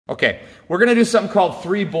Okay, we're going to do something called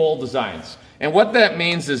 3 bowl designs. And what that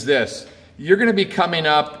means is this. You're going to be coming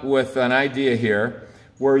up with an idea here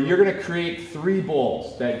where you're going to create 3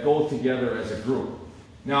 bowls that go together as a group.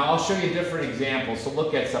 Now, I'll show you different examples, so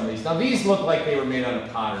look at some of these. Now, these look like they were made out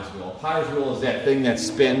of potter's wheel. Potter's wheel is that thing that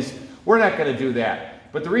spins. We're not going to do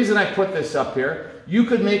that. But the reason I put this up here, you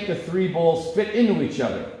could make the 3 bowls fit into each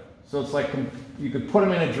other. So it's like you could put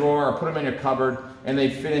them in a drawer or put them in your cupboard, and they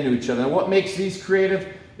fit into each other. And what makes these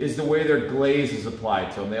creative is the way their glaze is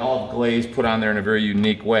applied to them. They all have glaze put on there in a very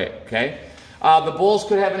unique way, okay? The bowls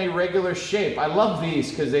could have any regular shape. I love these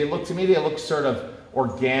because they look, to me, they look sort of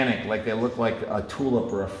organic, like they look like a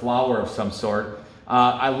tulip or a flower of some sort.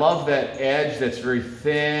 I love that edge that's very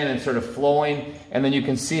thin and sort of flowing, and then you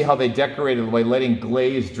can see how they decorated by letting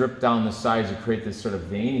glaze drip down the sides to create this sort of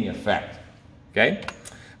veiny effect, okay?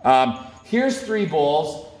 Here's 3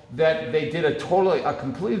 bowls that they did a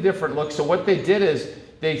completely different look. So what they did is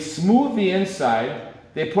they smoothed the inside,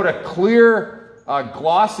 they put a clear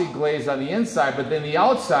glossy glaze on the inside, but then the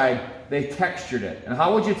outside they textured it. And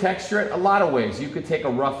how would you texture it? A lot of ways. You could take a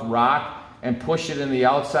rough rock and push it in the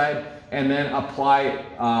outside and then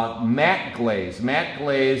apply matte glaze. Matte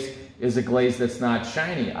glaze is a glaze that's not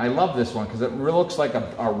shiny. I love this one because it looks like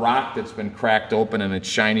a rock that's been cracked open and it's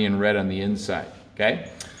shiny and red on the inside,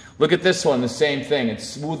 okay? Look at this one, the same thing. It's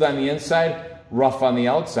smooth on the inside, rough on the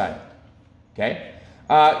outside, okay?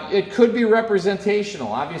 It could be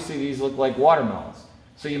representational. Obviously, these look like watermelons.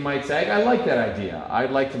 So you might say, I like that idea.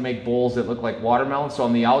 I'd like to make bowls that look like watermelons. So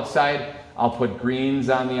on the outside, I'll put greens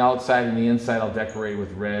on the outside, and the inside I'll decorate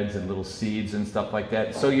with reds and little seeds and stuff like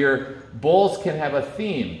that. So your bowls can have a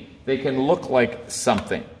theme. They can look like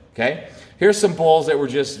something, okay? Here's some bowls that were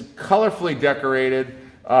just colorfully decorated.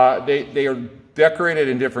 They are decorated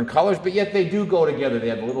in different colors, but yet they do go together. They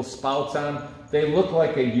have little spouts on them. They look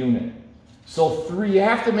like a unit. So 3, you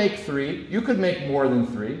have to make 3. You could make more than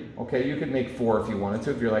 3, okay? You could make 4 if you wanted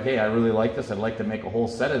to. If you're like, hey, I really like this, I'd like to make a whole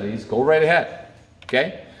set of these, go right ahead,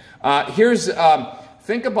 okay?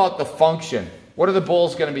 Think about the function. What are the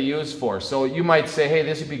bowls going to be used for? So you might say, hey,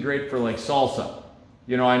 this would be great for like salsa.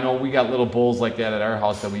 You know, I know we got little bowls like that at our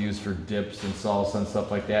house that we use for dips and salsa and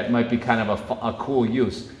stuff like that. It might be kind of a cool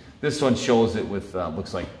use. This one shows it with,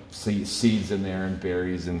 looks like seeds in there and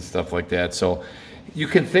berries and stuff like that. So you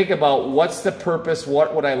can think about what's the purpose,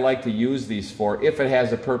 what would I like to use these for if it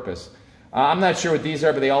has a purpose. I'm not sure what these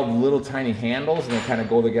are, but they all have little tiny handles and they kind of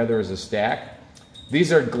go together as a stack.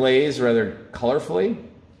 These are glazed rather colorfully.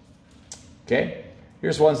 Okay,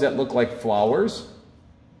 here's ones that look like flowers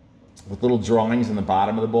with little drawings in the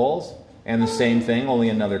bottom of the bowls, and the same thing, only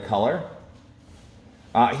another color.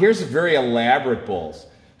 Here's very elaborate bowls.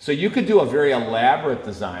 So you could do a very elaborate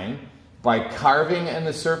design by carving in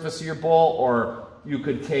the surface of your bowl, or you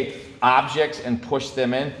could take objects and push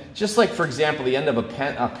them in. Just like, for example, the end of a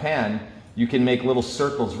pen, you can make little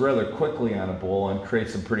circles rather quickly on a bowl and create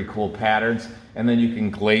some pretty cool patterns, and then you can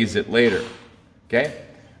glaze it later, okay?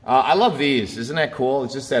 I love these. Isn't that cool?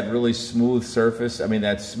 It's just that really smooth surface. I mean,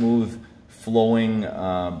 that smooth, flowing,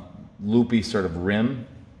 loopy sort of rim.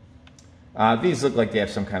 These look like they have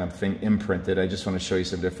some kind of thing imprinted. I just want to show you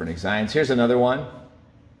some different designs. Here's another one.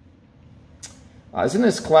 Isn't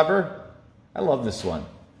this clever? I love this one.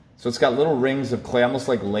 So it's got little rings of clay, almost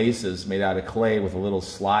like laces made out of clay with a little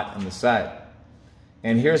slot on the side.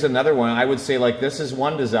 And here's another one. I would say, like, this is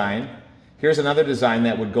one design. Here's another design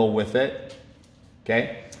that would go with it.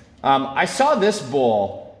 Okay? I saw this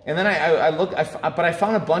bowl, and then I looked, but I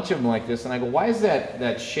found a bunch of them like this, and I go, why is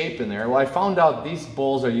that shape in there? Well, I found out these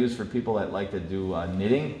bowls are used for people that like to do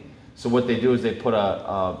knitting. So what they do is they put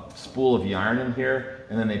a spool of yarn in here,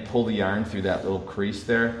 and then they pull the yarn through that little crease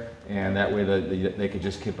there, and that way they could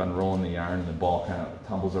just keep on rolling the yarn, and the ball kind of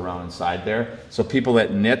tumbles around inside there. So people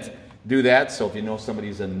that knit do that. So if you know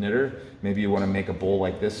somebody's a knitter, maybe you want to make a bowl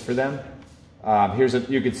like this for them.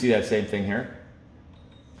 You can see that same thing here.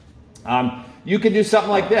 You could do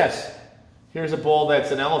something like this. Here's a bowl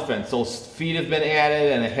that's an elephant. So feet have been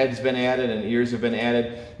added, and a head's been added, and ears have been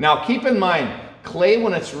added. Now keep in mind, clay,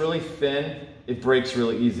 when it's really thin, it breaks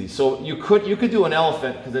really easy. So you could do an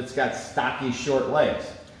elephant because it's got stocky, short legs.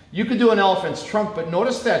 You could do an elephant's trunk, but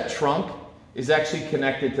notice that trunk is actually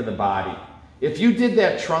connected to the body. If you did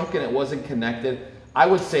that trunk and it wasn't connected, I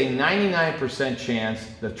would say 99% chance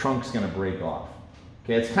the trunk's going to break off.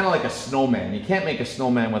 Okay, it's kind of like a snowman. You can't make a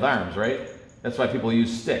snowman with arms, right? That's why people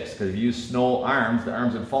use sticks, because if you use snow arms, the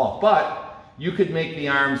arms would fall off. But you could make the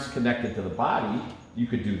arms connected to the body. You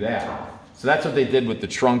could do that. So that's what they did with the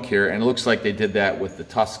trunk here, and it looks like they did that with the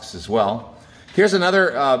tusks as well. Here's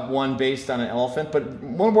another one based on an elephant, but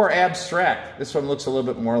one more abstract. This one looks a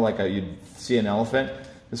little bit more like you'd see an elephant.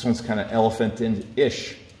 This one's kind of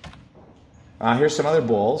elephant-ish. Here's some other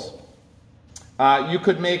bowls. You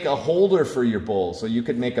could make a holder for your bowls. So you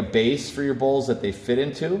could make a base for your bowls that they fit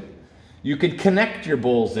into. You could connect your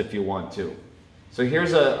bowls if you want to. So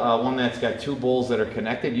here's one that's got two bowls that are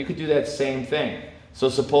connected. You could do that same thing. So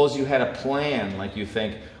suppose you had a plan, like you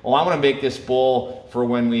think, oh, I want to make this bowl for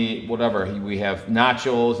when we have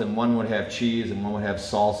nachos, and one would have cheese, and one would have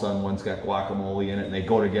salsa, and one's got guacamole in it, and they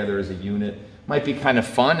go together as a unit. Might be kind of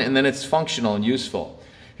fun, and then it's functional and useful.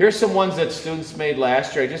 Here's some ones that students made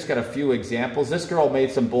last year. I just got a few examples. This girl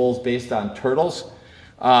made some bowls based on turtles.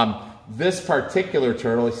 This particular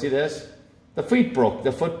turtle, you see this? The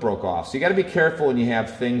foot broke off. So you got to be careful when you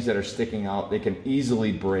have things that are sticking out. They can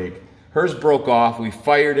easily break. Hers broke off. We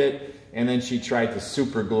fired it, and then she tried to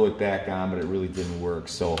super glue it back on, but it really didn't work.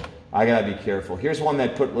 So I got to be careful. Here's one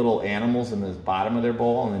that put little animals in the bottom of their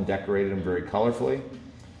bowl and then decorated them very colorfully.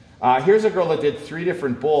 Here's a girl that did 3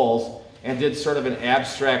 different bowls and did sort of an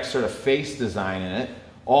abstract sort of face design in it.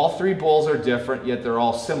 All 3 bowls are different, yet they're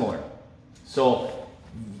all similar. So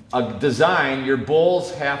a design, your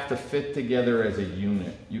bowls have to fit together as a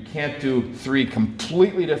unit. You can't do 3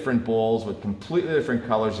 completely different bowls with completely different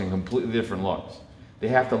colors and completely different looks. They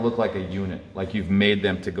have to look like a unit, like you've made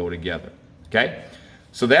them to go together. Okay?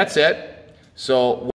 So that's it. So